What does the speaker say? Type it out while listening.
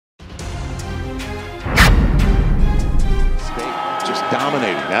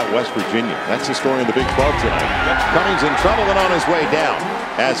dominating that West Virginia. That's the story in the Big 12 tonight. Cummings in trouble and on his way down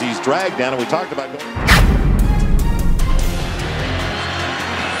as he's dragged down, and we talked about going.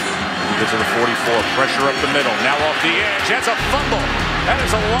 Gets to the 44, pressure up the middle, now off the edge, that's a fumble. That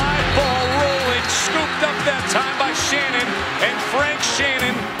is a live ball rolling, scooped up that time by Shannon, and Frank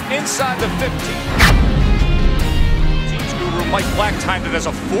Shannon inside the 15. Teams guru Mike Black timed it as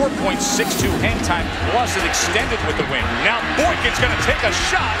a 4.62 hang time, plus it extended with the win. Now Boykin's going to take a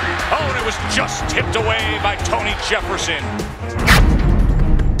shot. Oh, and it was just tipped away by Tony Jefferson.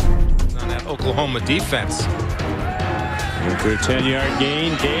 On that Oklahoma defense. For a 10-yard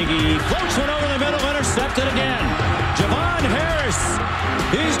gain, Doege floats one over the middle, intercepted again. Javon Harris,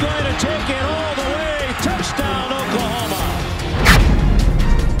 he's going to take it all the way. Touchdown, Oklahoma.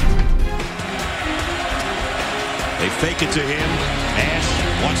 They fake it to him. Ash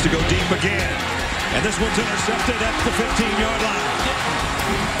wants to go deep again. And this one's intercepted at the 15-yard line.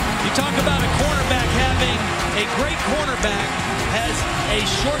 You talk about a cornerback having a great cornerback has a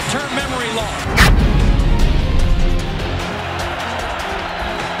short-term memory loss.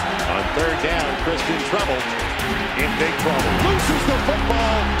 On third down, Christian trouble. In big trouble. Loses the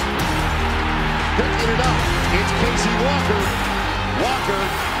football. Picking it up. It's Casey Walker. Walker,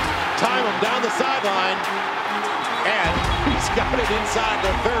 time him down the sideline. And he's got it inside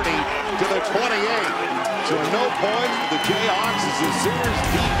the 30 to the 28. So no points for the Jayhawks as the Sooners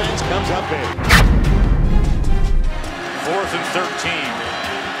defense comes up big. 4th and 13.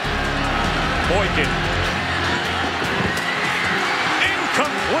 Boykin.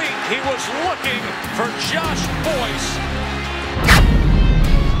 Incomplete. He was looking for Josh Boyce.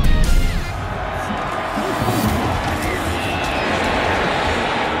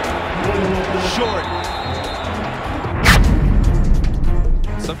 Short.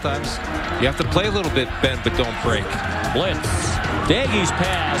 Sometimes you have to play a little bit, bend but don't break. Blitz. Doege's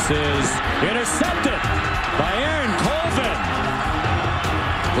pass is intercepted by Aaron Colvin.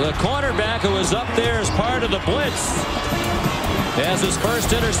 The cornerback who was up there as part of the blitz has his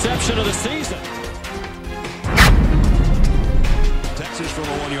first interception of the season. Texas from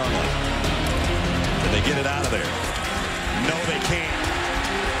the 1-yard line. Can they get it out of there? No, they can't.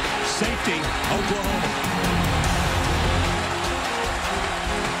 Safety, Oklahoma.